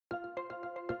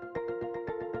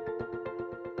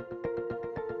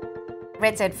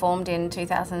RedZed formed in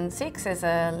 2006 as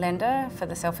a lender for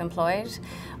the self-employed.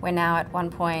 We're now at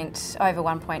over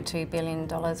 $1.2 billion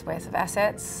worth of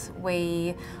assets.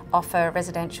 We offer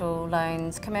residential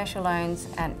loans, commercial loans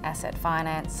and asset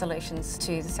finance solutions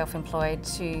to the self-employed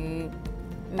to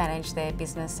manage their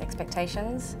business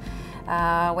expectations.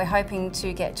 We're hoping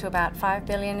to get to about $5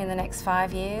 billion in the next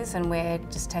 5 years, and we're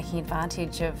just taking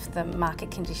advantage of the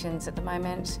market conditions at the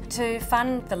moment. To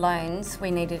fund the loans,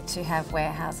 we needed to have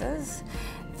warehouses,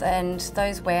 and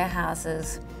those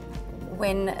warehouses,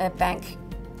 when a bank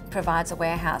provides a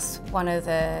warehouse, one of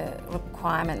the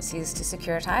requirements is to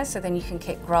securitise, so then you can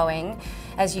keep growing.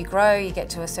 As you grow, you get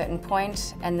to a certain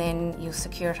point and then you'll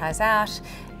securitise out.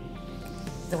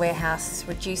 The warehouse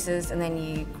reduces and then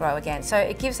you grow again. So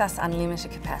it gives us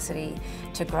unlimited capacity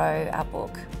to grow our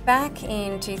book. Back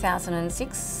in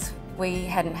 2006, we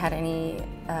hadn't had any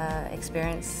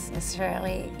experience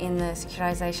necessarily in the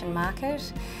securitisation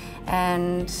market,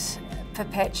 and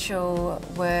Perpetual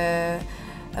were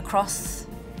across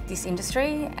this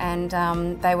industry, and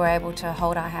they were able to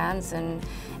hold our hands and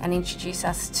introduce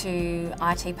us to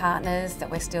IT partners that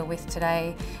we're still with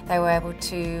today. They were able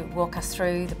to walk us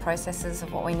through the processes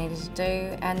of what we needed to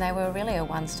do, and they were really a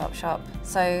one-stop shop.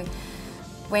 So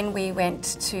when we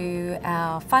went to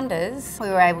our funders, we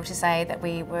were able to say that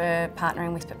we were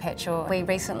partnering with Perpetual. We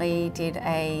recently did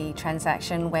a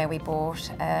transaction where we bought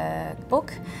a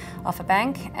book off a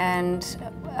bank, and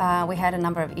we had a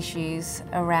number of issues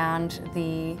around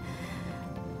the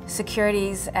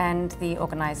securities and the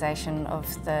organisation of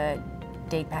the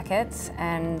deed packets,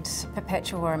 and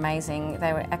Perpetual were amazing.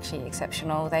 They were actually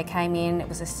exceptional. They came in, it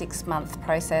was a 6-month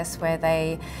process where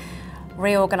they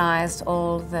reorganised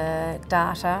all the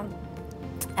data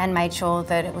and made sure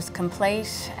that it was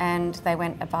complete, and they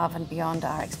went above and beyond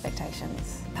our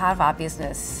expectations. Part of our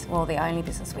business, well, the only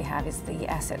business we have, is the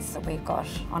assets that we've got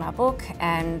on our book,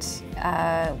 and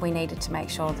we needed to make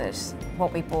sure that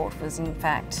what we bought was in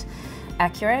fact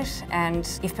accurate,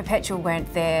 and if Perpetual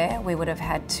weren't there, we would have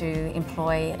had to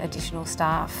employ additional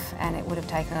staff, and it would have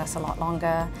taken us a lot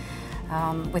longer.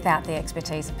 Without the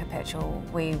expertise of Perpetual,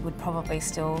 we would probably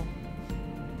still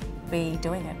be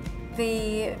doing it.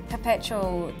 The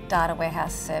Perpetual Data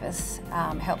Warehouse service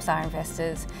helps our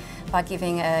investors by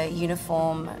giving a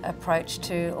uniform approach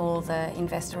to all the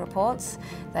investor reports.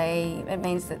 It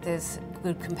means that there's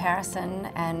good comparison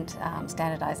and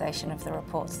standardisation of the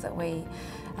reports that we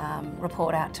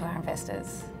report out to our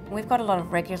investors. We've got a lot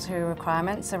of regulatory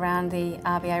requirements around the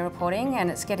RBA reporting, and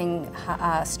it's getting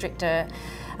stricter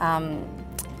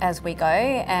as we go,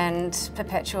 and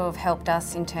Perpetual have helped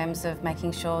us in terms of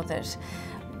making sure that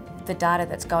the data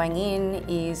that's going in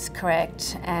is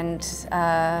correct, and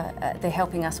they're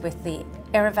helping us with the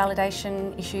error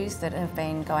validation issues that have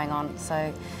been going on.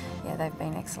 So yeah, they've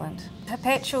been excellent.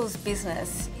 Perpetual's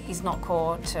business is not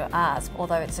core to ours,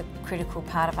 although it's a critical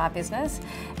part of our business.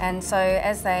 And so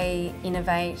as they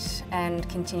innovate and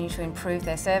continue to improve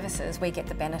their services, we get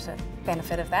the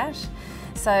benefit of that.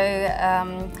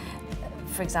 So,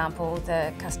 for example,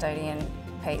 the custodian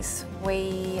piece,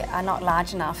 we are not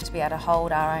large enough to be able to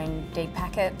hold our own deed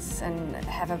packets and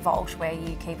have a vault where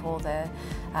you keep all the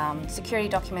security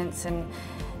documents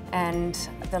and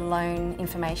the loan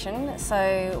information.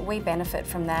 So we benefit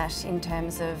from that in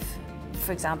terms of,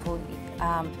 for example,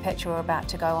 Perpetual are about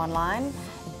to go online,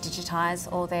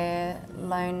 digitise all their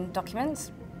loan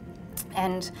documents,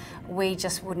 and we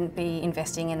just wouldn't be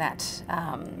investing in that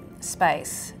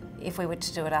space if we were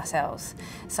to do it ourselves.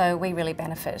 So we really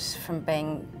benefit from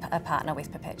being a partner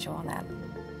with Perpetual on that.